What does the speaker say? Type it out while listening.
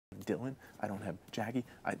Dylan. I don't have Jackie.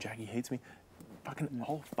 Jackie hates me. Fucking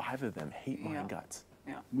all 5 of them hate my guts.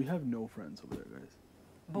 Yeah. We have no friends over there, guys.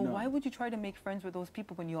 But No. why would you try to make friends with those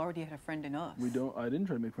people when you already had a friend in us? We don't. I didn't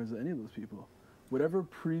try to make friends with any of those people. Whatever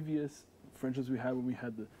previous friendships we had when we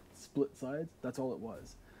had the split sides, that's all it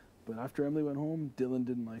was. But after Emily went home, Dylan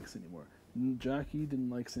didn't like us anymore. Jackie didn't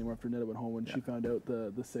like us anymore after Netta went home when she found out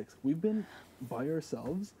the 6. We've been by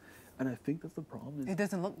ourselves, and I think that's the problem. It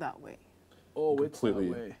doesn't look that way. Oh, Completely.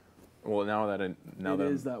 it's that way. Well, now that It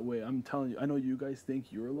is that way. I'm telling you. I know you guys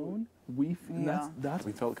think you're alone. That's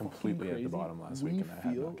we felt completely at the crazy. bottom last week, and I had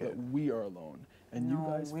no feel kid. that we are alone, and No,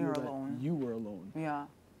 you guys we feel are that alone. you were alone. Yeah.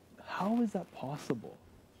 How is that possible?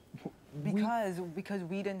 Because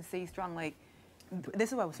we didn't stay strong. Like, this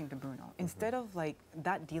is what I was saying to Bruno. Instead of like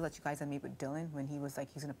that deal that you guys had made with Dylan when he was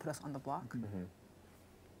like he's gonna put us on the block,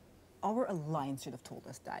 our alliance should have told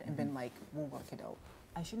us that and been like, we'll work it out.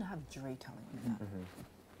 I shouldn't have Dre telling me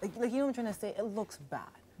that. Like you know what I'm trying to say? It looks bad.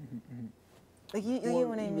 Like you know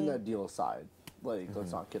what I even mean? that deal aside, like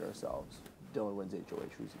let's not kid ourselves. Dylan wins HOH.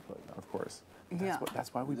 Who's he putting up? Of course. Yeah.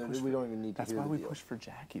 That's why we Then pushed. we don't even need to That's hear why the we deal. pushed for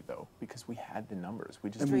Jackie though, because we had the numbers. We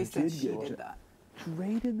just And we Dre said did she get did Jack. that.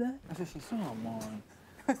 Dre did that? That's what she said. Come on.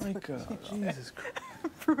 Like, Jesus Christ.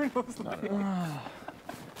 Bruno's like,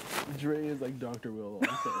 Dre is like Dr. Will all of a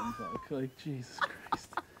sudden. Fuck. Like, Jesus Christ.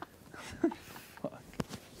 Fuck.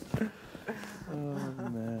 Oh,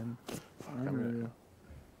 man. Unreal.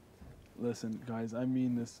 Listen, guys, I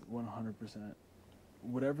mean this 100%.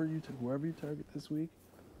 Whoever you target this week,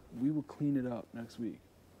 we will clean it up next week.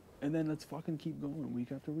 And then let's fucking keep going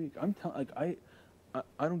week after week. I'm telling, like,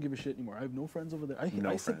 I don't give a shit anymore. I have no friends over there. I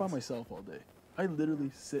sit by friends. myself all day. I literally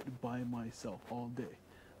sit by myself all day.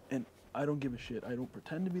 And I don't give a shit. I don't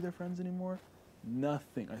pretend to be their friends anymore.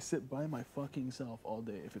 Nothing. I sit by my fucking self all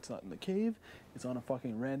day. If it's not in the cave, it's on a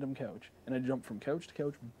fucking random couch. And I jump from couch to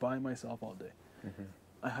couch by myself all day.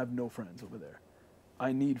 I have no friends over there.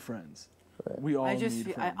 I need friends. We all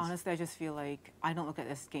need friends. Honestly, I just feel like I don't look at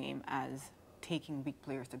this game as taking weak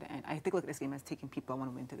players to the end. I think look at this game as taking people I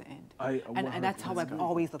want to win to the end. And that's how I've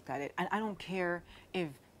always looked at it. And I don't care if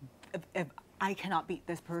I cannot beat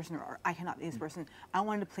this person or I cannot beat this person. I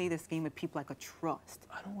wanted to play this game with people I could trust.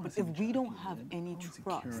 I don't want But to if we don't have any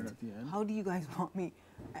trust, how do you guys want me?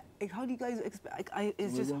 Like, how do you guys expect?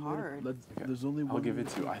 It's just hard. There's only one. I'll give it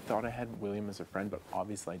to you. I thought I had William as a friend, but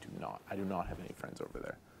obviously I do not. I do not have any friends over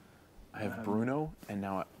there. I have Bruno, and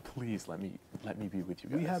now please let me be with you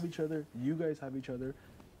guys. We have each other. You guys have each other.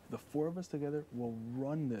 The 4 of us together will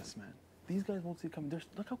run this, man. These guys won't see it coming.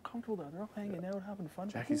 Look how comfortable they are. They're all hanging out, having fun.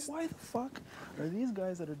 Why the fuck are these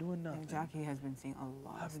guys that are doing nothing? And Jackie has been seeing a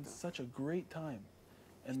lot having of stuff. such a great time.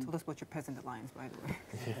 She told us about your peasant alliance, by the way.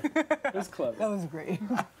 It was clever. That was great.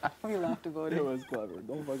 We laughed about it. It was clever.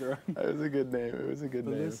 Don't fuck around. That was a good name. It was a good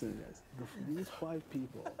But name. listen, guys, these 5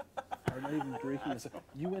 people are not even breaking us.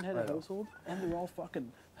 You went head of household, and they're all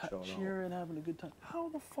fucking cheering, having a good time. How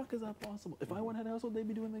the fuck is that possible? If I went head of household, they'd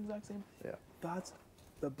be doing the exact same thing. Yeah.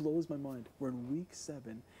 That blows my mind. We're in week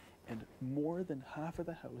 7, and more than half of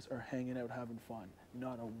the house are hanging out, having fun.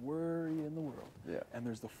 Not a worry in the world. Yeah. And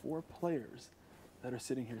there's the 4 players that are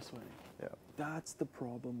sitting here sweating. Yeah. That's the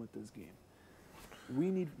problem with this game.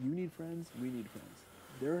 You need friends, we need friends.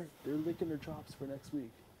 They're licking their chops for next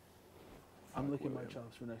week. I'm licking my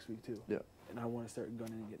chops for next week too. Yeah. And I want to start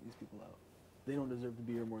gunning and get these people out. They don't deserve to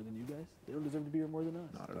be here more than you guys. They don't deserve to be here more than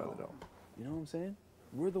us. Not at all. You know what I'm saying?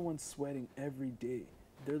 We're the ones sweating every day.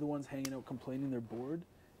 They're the ones hanging out complaining they're bored.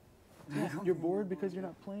 You're bored because you're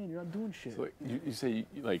not playing. You're not doing shit. So you say,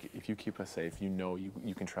 like, if you keep us safe, you know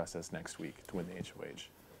you can trust us next week to win the HOH.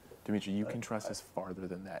 Dimitri, you can trust us farther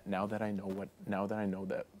than that. Now that I know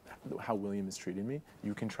that how William is treating me,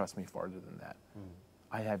 you can trust me farther than that.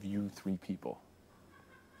 I have you 3 people.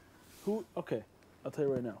 Okay, I'll tell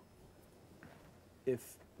you right now.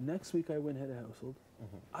 If next week I win head of household,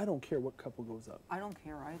 I don't care what couple goes up. I don't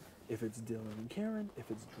care, right? If it's Dylan and Karen, if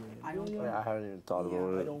it's Dre and I don't William, care. I haven't even thought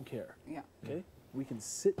about it. I don't care. Yeah. Okay? We can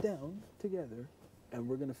sit down together and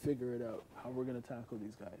we're going to figure it out, how we're going to tackle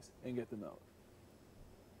these guys and get them out.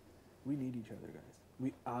 We need each other, guys.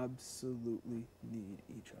 We absolutely need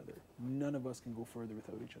each other. None of us can go further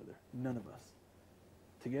without each other. None of us.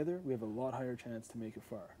 Together, we have a lot higher chance to make it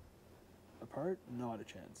far. Apart, not a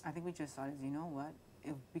chance. I think we just thought, you know what?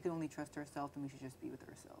 If we could only trust ourselves, then we should just be with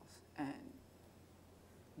ourselves and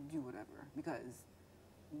do whatever. Because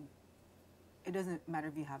it doesn't matter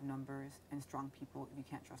if you have numbers and strong people if you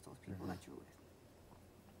can't trust those people that you're with.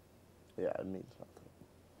 Yeah, it means something.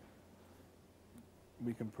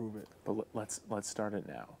 We can prove it. But let's start it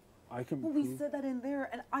now. I can Well, prove we said that in there,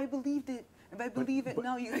 and I believed it. If I believe it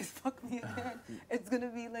now, you guys fuck me again. It's gonna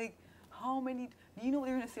be like, how many? Do you know what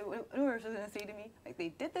they're gonna say? What they're gonna say to me? Like, they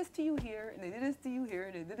did this to you here, and they did this to you here,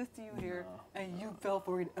 and they did this to you here, and you fell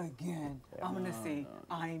for it again. I'm gonna say,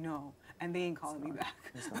 I know, and they ain't calling me back.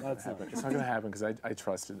 It's not gonna happen because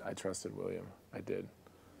I trusted William. I did,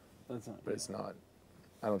 That's not. but it's not.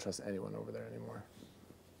 I don't trust anyone over there anymore.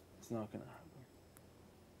 It's not gonna happen.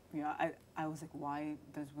 Yeah, I was like, why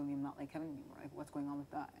does William not like Kevin anymore? Like, what's going on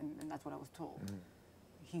with that? And that's what I was told.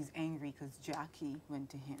 He's angry because Jackie went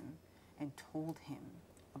to him and told him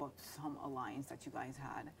about some alliance that you guys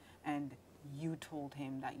had, and you told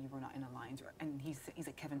him that you were not in alliance, and he's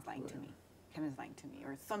like, Kevin's lying to me. Kevin's lying to me,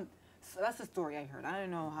 or some. So that's the story I heard. I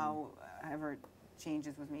don't know how ever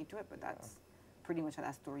changes was made to it, but that's pretty much how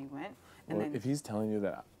that story went. And Well, then if he's telling you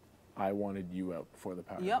that I wanted you out before the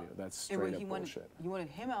power Yep. review, that's it was- straight up he wanted, bullshit. You wanted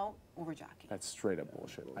him out over Jackie. That's straight up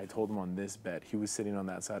bullshit. I told him on this bed. He was sitting on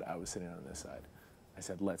that side. I was sitting on this side. I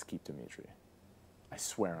said, let's keep Demetri. I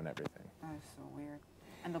swear on everything. That is so weird.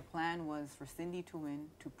 And the plan was for Cindy to win,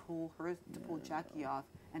 to pull Jackie off,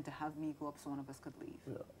 and to have me go up so one of us could leave.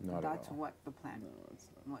 Not That's at all. what the plan No, it's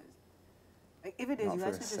not. was. Like, if it is, Not you for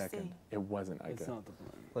guys a could just second. say. It wasn't. It's Ika. not the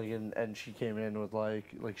plan. Like, and she came in with like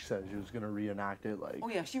she said, she was gonna reenact it. Like, Oh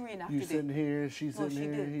yeah, she reenacted you it. sitting here, she's No, sitting she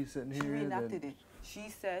here, did. he's sitting She here. reenacted then- it. She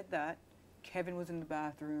said that Kevin was in the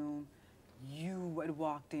bathroom, you had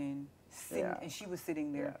walked in, and she was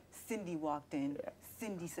sitting there. Yeah. Cindy walked in. Yeah.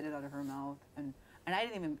 Cindy said it out of her mouth, and I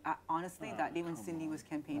didn't even honestly that day when Cindy was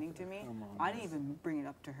campaigning to me, Come on, I didn't even bring it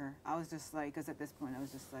up to her. I was just like, because at this point I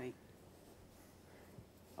was just like,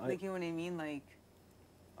 you know what I mean, like.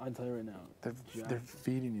 I'll tell you right now. They're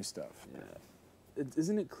feeding you stuff. Yeah.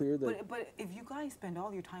 Isn't it clear that? But if you guys spend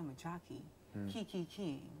all your time with Jackie,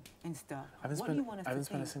 keying and stuff, I haven't what do you want us I haven't to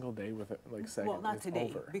spent a think? single day with it. Like second. Well, not It's today,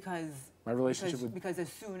 over. because My relationship with because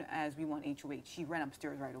as soon as we won HOH, she ran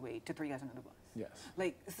upstairs right away to throw you guys under the bus. yes.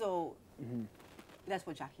 Like, so that's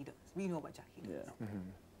what Jackie does. We know what Jackie does. Yeah.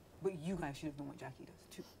 But you guys should have known what Jackie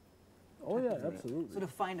does too. Oh yeah, absolutely. So to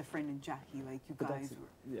find a friend in Jackie, like you But guys that's-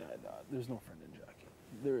 were. Yeah, no, there's no friend in Jackie.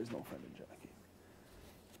 There is no friend in Jackie.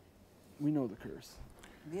 We know the curse.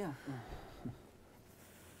 Yeah.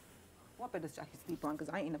 What bed does Jackie sleep on? Because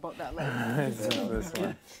I ain't about that life. This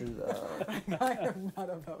one. I am not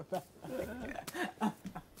about that.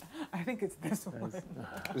 I think it's this one.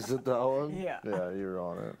 Is it that one? Yeah. Yeah, you're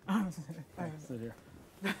on it. Sit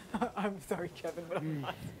here. I'm sorry, Kevin, but I'm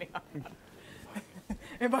not sitting on that.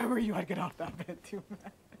 If I were you, I'd get off that bed too,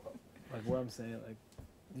 man. Like what I'm saying, like,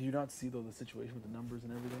 do you not see though the situation with the numbers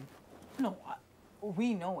and everything? No,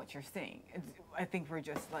 we know what you're saying. I think we're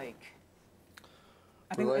just like.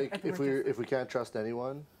 But like, if we can't trust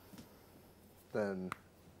anyone, then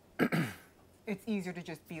it's easier to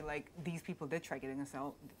just be like, these people did try getting us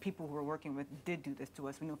out. The people who we're working with did do this to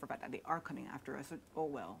us. We know for a fact that they are coming after us. So, oh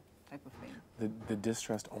well, type of thing. The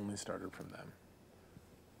distrust only started from them.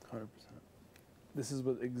 100%. This is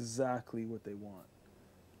exactly what they want,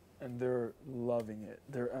 and they're loving it.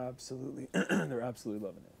 They're absolutely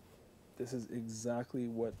loving it. This is exactly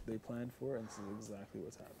what they planned for, and this is exactly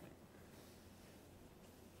what's happening.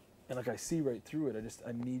 And like I see right through it.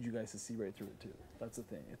 I need you guys to see right through it too. That's the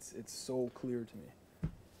thing. It's so clear to me.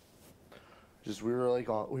 just we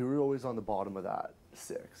were always on the bottom of that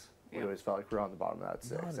 6. We Yeah. always felt like we were on the bottom of that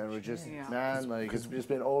 6, Not a and we're just chance. man, like it's just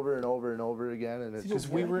been over and over and over again, and it's Because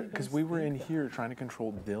just we why were do you guys in think here trying to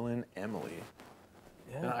control Dylan, Emily,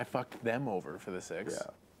 and I fucked them over for the 6.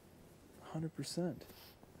 yeah. 100%.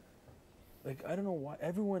 Like I don't know why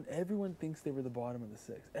everyone thinks they were the bottom of the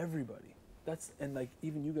 6. Everybody. And like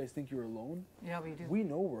even you guys think you're alone. Yeah, we do. We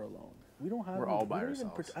know we're alone. We don't have. We're all by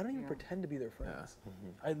ourselves. I don't even Yeah. pretend to be their friends.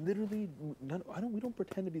 Yeah. I literally, we don't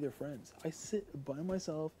pretend to be their friends. I sit by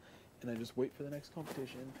myself, and I just wait for the next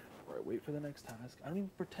competition, or I wait for the next task. I don't even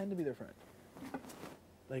pretend to be their friend.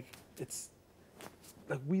 Like it's,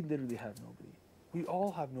 like we literally have nobody. We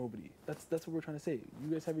all have nobody. That's what we're trying to say. You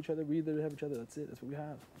guys have each other. We literally have each other. That's it. That's what we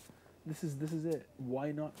have. This is it.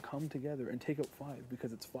 Why not come together and take out 5?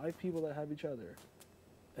 Because it's 5 people that have each other,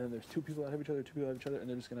 and then there's 2 people that have each other, 2 people that have each other, and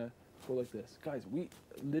they're just gonna go like this. Guys, we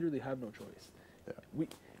literally have no choice. Yeah.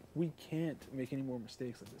 We can't make any more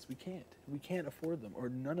mistakes like this. We can't. We can't afford them, or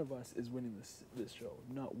none of us is winning this show.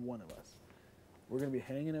 Not one of us. We're gonna be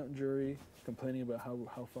hanging out in jury, complaining about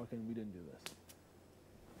how fucking we didn't do this.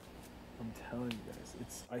 I'm telling you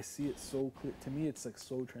guys, I see it so clear. To me, it's like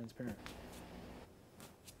so transparent.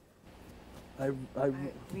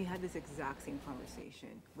 We had this exact same conversation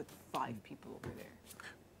with 5 people over there.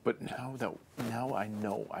 But now I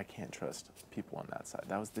know I can't trust people on that side.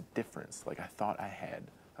 That was the difference. Like I thought I had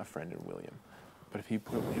a friend in William. But if he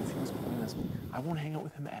was putting this, I won't hang out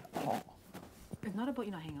with him at all. It's not about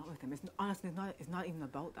you not hanging out with him. It's honestly it's not even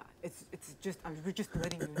about that. It's just we're just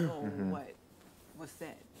letting you know what was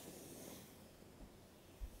said.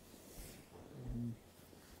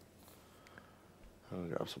 I'm gonna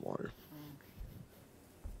grab some water.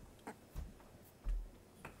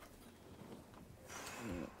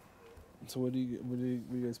 So what are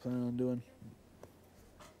you guys planning on doing?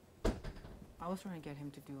 I was trying to get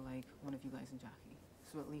him to do like one of you guys and Jackie,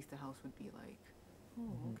 so at least the house would be like,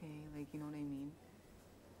 oh, okay, like you know what I mean.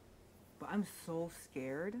 But I'm so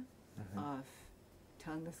scared of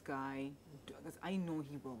telling this guy, because I know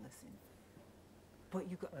he will listen. But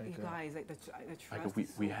you guys, like the trust is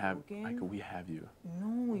so broken. We have you.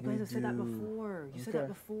 No, you guys have said that before. You said that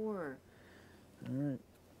before. All right.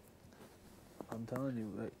 I'm telling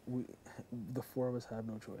you, like the four of us have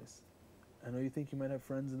no choice. I know you think you might have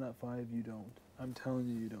friends in that five. You don't. I'm telling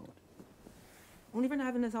you, you don't. Only friend I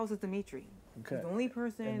have in this house is Demetri. Okay. He's the only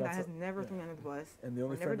person that has never thrown me under the bus. And the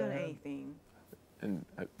only never friend done I have, anything. And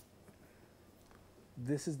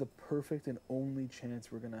this is the perfect and only chance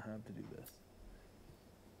we're gonna have to do this.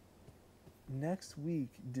 Next week,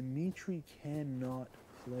 Demetri cannot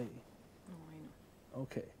play. Oh, I know.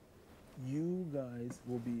 Okay. You guys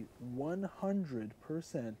will be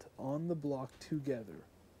 100% on the block together.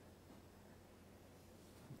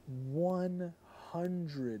 100%.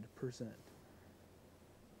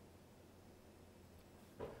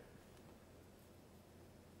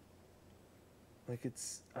 Like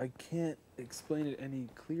I can't explain it any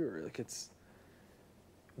clearer. Like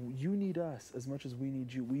you need us as much as we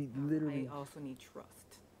need you. We literally. I also need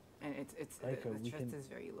trust, and the trust is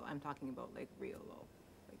very low. I'm talking about like real low,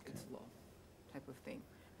 like it's low, type of thing.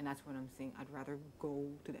 And that's what I'm saying. I'd rather go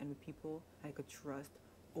to the end with people I could trust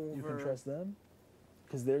over. You can trust them,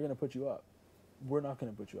 because they're gonna put you up. We're not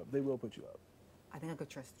gonna put you up. They will put you up. I think I could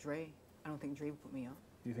trust Dre. I don't think Dre would put me up.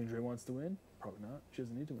 Do you think Dre wants to win? Probably not. She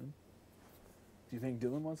doesn't need to win. Do you think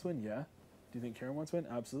Dylan wants to win? Yeah. Do you think Karen wants to win?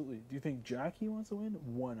 Absolutely. Do you think Jackie wants to win?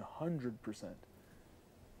 100%.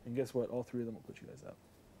 And guess what? All three of them will put you guys up.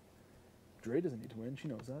 Dre doesn't need to win. She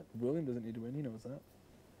knows that. William doesn't need to win. He knows that.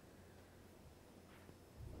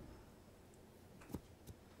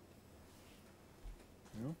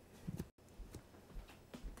 You know?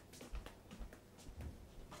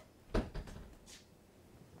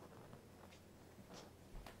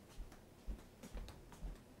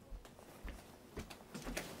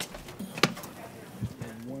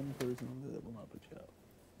 One person that will not put you out.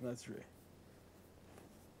 And that's Dre.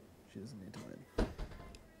 She doesn't need to win.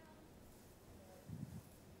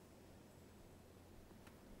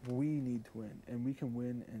 We need to win, and we can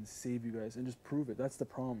win and save you guys and just prove it. That's the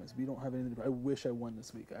promise. We don't have anything to. I wish I won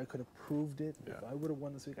this week. I could have proved it. Yeah. If I would have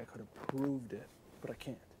won this week, I could have proved it, but I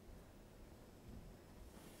can't.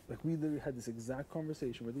 Like we literally had this exact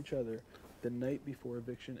conversation with each other the night before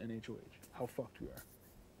eviction and HOH. How fucked we are.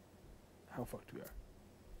 How fucked we are.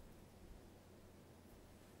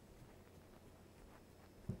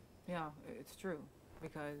 Yeah, it's true,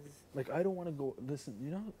 because Like, I don't want to go, listen, you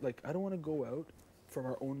know, like, I don't want to go out from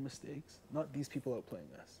our own mistakes, not these people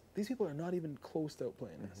outplaying us. These people are not even close to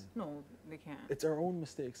outplaying us. no, they can't. It's our own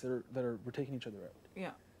mistakes that we're taking each other out,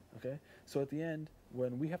 Yeah, okay? So at the end,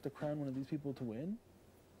 when we have to crown one of these people to win,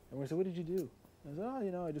 and we say, what did you do? And I say, oh,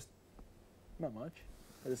 you know, not much.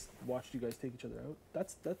 I just watched you guys take each other out.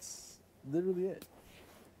 That's literally it.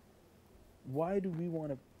 Why do we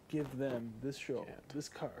want to give them this show, this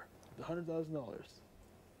car, the $100,000?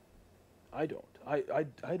 I don't.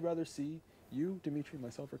 I'd rather see you, Demetri,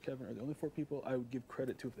 myself, or Kevin are the only four people I would give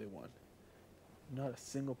credit to if they won. Not a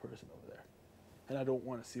single person over there. And I don't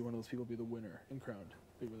want to see one of those people be the winner and crowned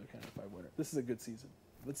Big Brother Canada 5 winner. This is a good season.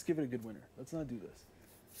 Let's give it a good winner. Let's not do this.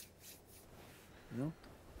 You know?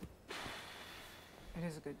 it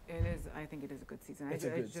is a good. It is. I think it is a good season. It's a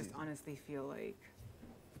good just season. honestly feel like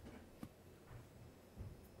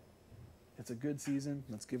It's a good season.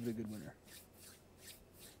 Let's give it a good winner.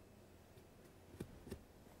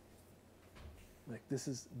 Like, this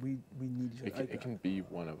is, we need each other. It can be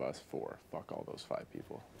one of us four. Fuck all those five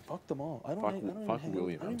people. Fuck them all. I don't Fuck, hang, I don't fuck even hang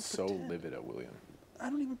William. out, I don't I'm even so pretend. livid at William. I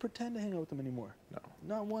don't even pretend to hang out with them anymore. No.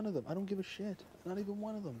 Not one of them. I don't give a shit. Not even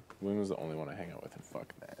one of them. William was the only one I hang out with, and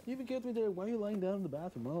fuck that. You even get me there. Why are you lying down in the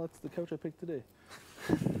bathroom? Well, that's the couch I picked today.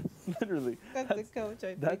 Literally. that's the coach.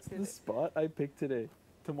 That's the spot I picked today.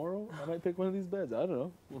 Tomorrow, I might pick one of these beds. I don't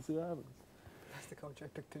know. We'll see what happens. That's the coach I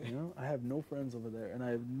picked today. You know, I have no friends over there, and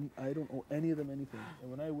I don't owe any of them anything.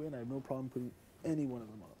 And when I win, I have no problem putting any one of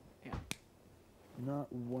them up. Yeah.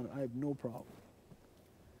 Not one. I have no problem.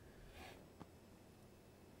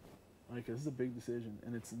 Like, this is a big decision,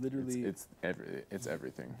 and it's literally It's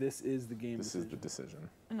everything. this is the game. This is the decision.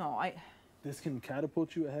 No, This can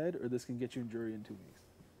catapult you ahead, or this can get you in jury in 2 weeks.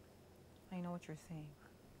 I know what you're saying.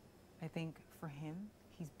 I think for him,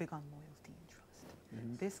 he's big on loyalty and trust.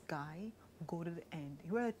 Mm-hmm. This guy will go to the end.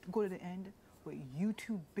 He would go to the end with you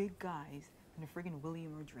two big guys and a friggin'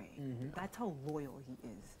 William or Dre. Mm-hmm. That's how loyal he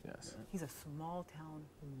is. Yes. He's a small town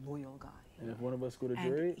loyal guy. And if one of us go to And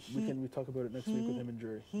jury, he- we talk about it next week with him in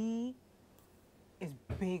jury. He is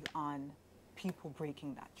big on people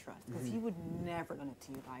breaking that trust because he would never done it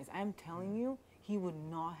to you guys. I'm telling you, he would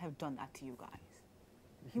not have done that to you guys.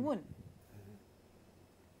 He wouldn't.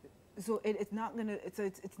 So it's not gonna. It's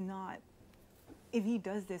not. If he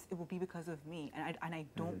does this, it will be because of me, and I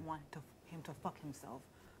don't want him to fuck himself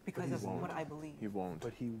because of what I believe. He won't.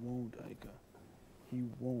 But he won't, Ika. He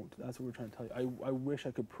won't. That's what we're trying to tell you. I wish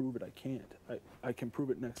I could prove it. I can't. I can prove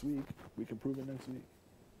it next week. We can prove it next week.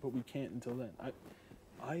 But we can't until then.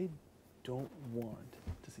 I don't want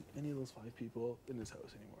to see any of those 5 people in this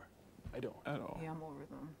house anymore. I don't. At all. Yeah, I'm over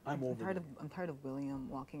them. I'm over tired them. I'm tired of William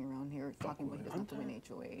walking around here talking about he doesn't have to win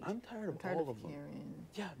HOH. I'm tired of tired all of of them. Karen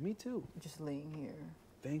Yeah, me too. just laying here.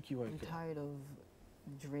 Thank you, I'm Ika. tired of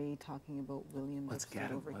Dre talking about William Let's upset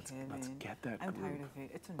get him. over Let's Kevin. get that I'm group. tired of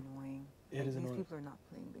it. It's annoying. It Like, is these annoying. people are not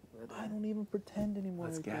playing Big Brother. I don't even pretend anymore.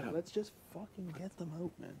 Let's Ika. get 'em. Let's just fucking get them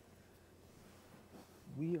out, man.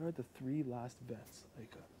 We are the 3 last vets,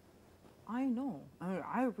 Ika. I know.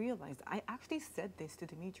 I realized. I actually said this to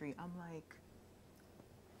Demetri. I'm like,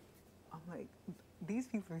 these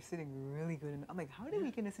people are sitting really good. I'm like, how did we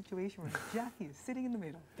get in a situation where Jackie is sitting in the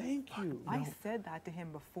middle? Thank you. I No. said that to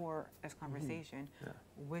him before this conversation, Yeah.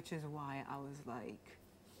 which is why I was like,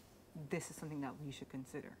 this is something that we should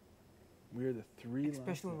consider. We're the 3 last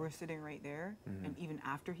Especially when we're vets. sitting right there. Mm-hmm. And even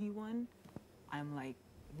after he won, I'm like,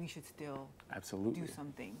 we should still Absolutely. do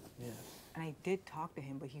something. Yeah. And I did talk to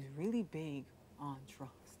him, but he's really big on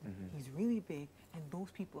trust. Mm-hmm. He's really big, and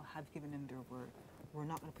those people have given him their word. We're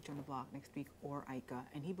not going to put you on the block next week or Ika,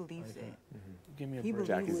 and he believes Ika. it. Give me a He break.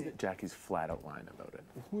 believes Jackie's, it. Jackie's flat out lying about it.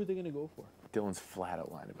 Who are they going to go for? Dylan's flat out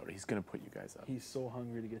lying about it. He's gonna put you guys up. He's so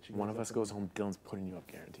hungry to get you guys One of up us and- goes home. Dylan's putting you up,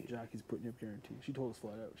 guaranteed. Jackie's putting you up guarantee. She told us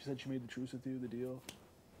flat out. She said she made the truce with you, the deal.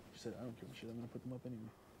 She said, I don't give a shit. I'm going to put them up anyway.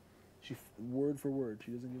 Word for word,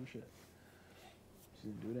 she doesn't give a shit. She's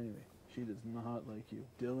going to do it anyway. She does not like you.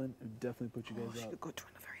 Dylan would definitely put you guys She up. could go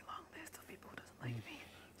join a very long list of people who doesn't like me.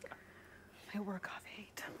 I work off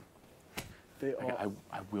hate. They all. Like,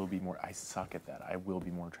 I will be more. I suck at that. I will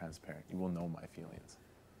be more transparent. You will know my feelings.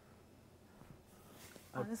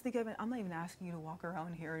 Honestly, Kevin, I'm not even asking you to walk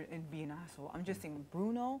around here and be an asshole. I'm just saying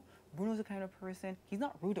Bruno's the kind of person, he's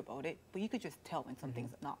not rude about it, but you could just tell when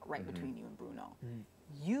something's not right between you and Bruno.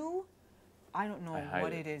 You, I don't know I hide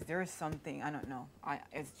what it. it is. There is something, I don't know.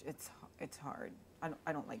 It's hard.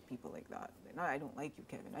 I don't like people like that. Not I don't like you,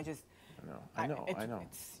 Kevin. I know.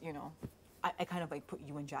 It's, you know, I kind of like put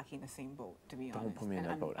you and Jackie in the same boat, to be honest. Don't put me in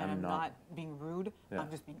And that boat. And I'm I'm not. not being rude. Yeah. I'm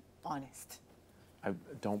just being honest.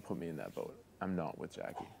 Don't put me in that boat. I'm not with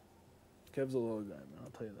Jackie. Kev's a loyal guy, man.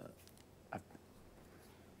 I'll tell you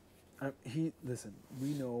that. Listen, we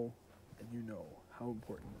know, and you know how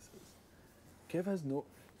important this is. Kev has no.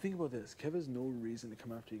 Think about this. Kev has no reason to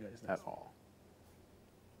come after you guys At next. all.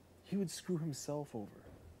 He would screw himself over.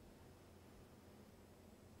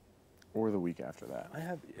 Or the week after that.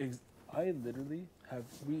 I literally have.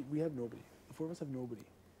 We have nobody. The 4 of us have nobody.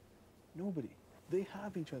 Nobody. They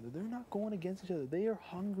have each other. They're not going against each other. They are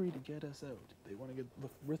hungry to get us out. They want to get.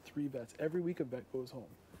 Look, we're 3 vets. Every week a vet goes home.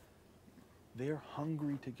 They are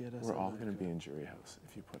hungry to get us out. We're all of going to jury. be in jury house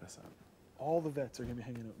if you put us up. All the vets are going to be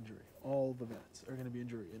hanging out in jury. All the vets are going to be in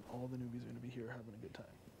jury, and all the newbies are going to be here having a good time.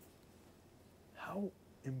 How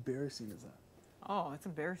embarrassing is that? Oh, it's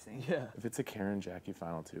embarrassing. Yeah. If it's a Karen Jackie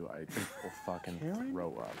final 2, I will fucking Karen?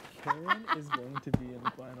 throw up. Karen is going to be in the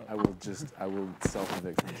final. I will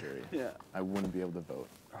self-evict from jury. Yeah. I wouldn't be able to vote.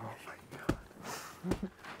 Oh my god.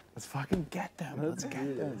 Let's fucking get them. Let's do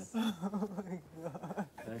get them. this.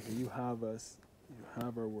 Okay, you have us. You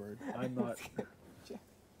have our word. I'm not.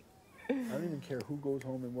 I don't even care who goes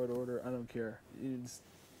home in what order. I don't care.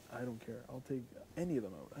 I don't care. I'll take any of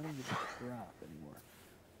them out. I don't give a crap anymore.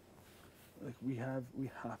 Like we have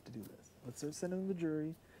to do this. Let's start sending them to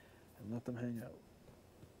jury and let them hang out.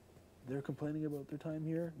 They're complaining about their time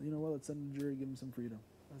here. You know what? Let's send them to jury, give them some freedom.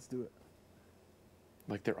 Let's do it.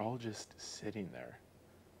 Like they're all just sitting there.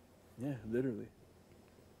 Yeah, literally.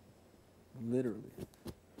 Literally.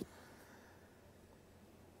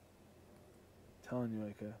 Telling you,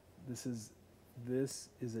 Ika, this is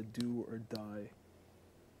a do or die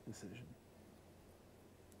decision.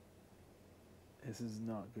 This is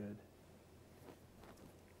not good.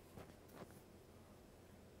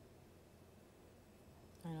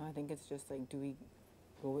 I know. I think it's just like, do we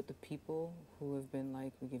go with the people who have been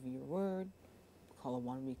like, we give you your word, call a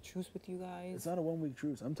 1 week truce with you guys? It's not a 1 week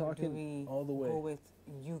truce. I'm Or do talking we all the way. go with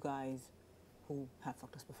you guys who have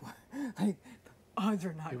fucked us before? Like, odds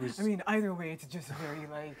are not. was- I mean, either way, it's just very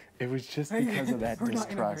like. It was just because of that we're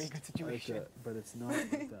not in a very distrust. good Like situation. that, but it's not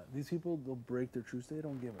like that. These people, they'll break their truce. They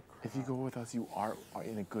don't give a crap. If you go with us, you are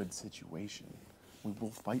in a good situation. We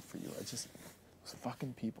will fight for you. It's just those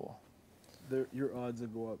fucking people. Your odds will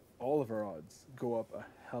go up. All of our odds go up a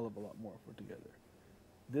hell of a lot more if we're together.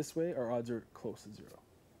 This way, our odds are close to 0.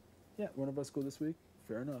 Yeah, one of us go this week.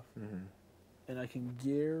 Fair enough. Mm-hmm. And I can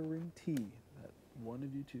guarantee that one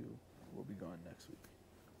of you two will be gone next week.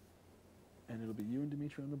 And it'll be you and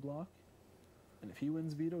Demetri on the block. And if he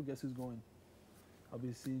wins veto, guess who's going? I'll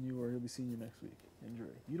be seeing you, or he'll be seeing you next week. Enjoy.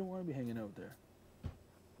 You don't want to be hanging out there.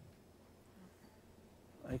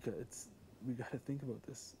 Ika, we got to think about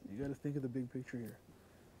this. You got to think of the big picture here.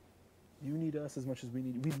 You need us as much as we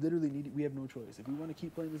need you. We literally need it. We have no choice. If we want to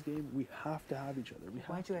keep playing this game, we have to have each other.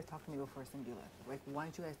 Why don't you guys talk to me before Cindy left? Like, why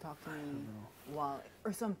don't you guys talk to me know. while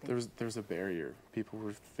or something? There's a barrier. People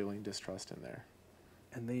were feeling distrust in there.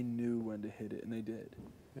 And they knew when to hit it, and they did.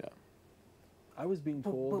 Yeah. I was being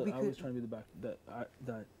But told we that I was could- trying to be the back.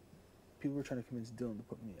 That people were trying to convince Dylan to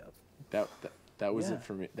put me up. That was Yeah. it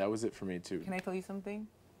for me. That was it for me too. Can I tell you something?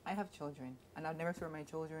 I have children, and I'd never swear on my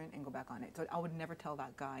children and go back on it. So I would never tell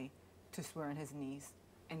that guy to swear on his knees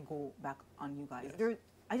and go back on you guys. Yes.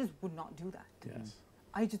 I just would not do that. Yes.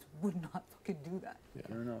 I just would not fucking do that. Yeah.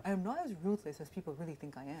 Fair enough. I am not as ruthless as people really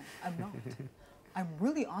think I am. I'm not. I'm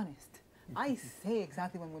really honest. I say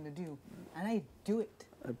exactly what I'm going to do, and I do it.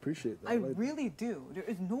 I appreciate that. I Like, really do. There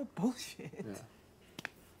is no bullshit.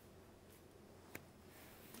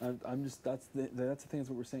 Yeah. I'm just that's the thing. Is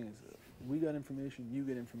what we're saying is we got information, you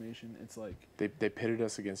get information. It's like They pitted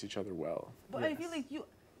us against each other well. But I Yes. feel like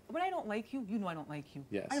when I don't like you, you know I don't like you.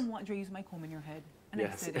 Yes. I didn't want Dre to use my comb in your head, and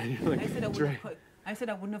Yes. I said And it. you're like, I said I wouldn't "Dre." have cut. I said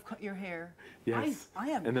I wouldn't have cut your hair. Yes. I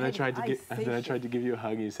am. And then I petty. tried to say I tried to shit. give you a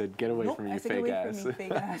hug, and you said, "Get away Nope, from me, I you said, fake "Get away ass." from me,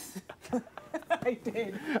 fake ass. I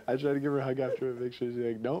did. I tried to give her a hug after a picture. She's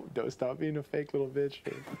like, "Nope, don't stop being a fake little bitch."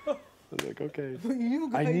 I was like, "Okay." But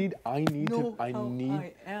you I guys need know how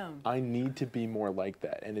I am. need to be more like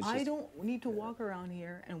that, and it's I just don't need to walk around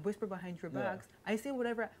here and whisper behind your Yeah. backs. I say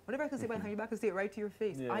whatever I can say behind your back, I can say it right to your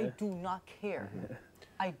face. Yeah. I do not care.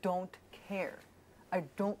 I don't care. I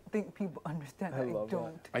don't think people understand that. I love that.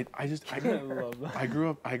 don't. I just I love that. I grew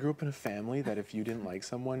up in a family that if you didn't like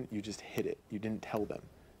someone, you just hid it. You didn't tell them.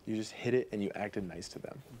 You just hid it and you acted nice to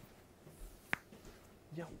them.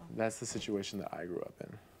 Yeah. That's the situation that I grew up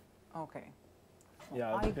in. Okay.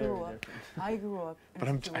 Yeah, I it's very grew up. different. I grew up in But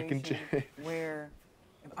a I can situation where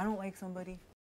if I don't like somebody,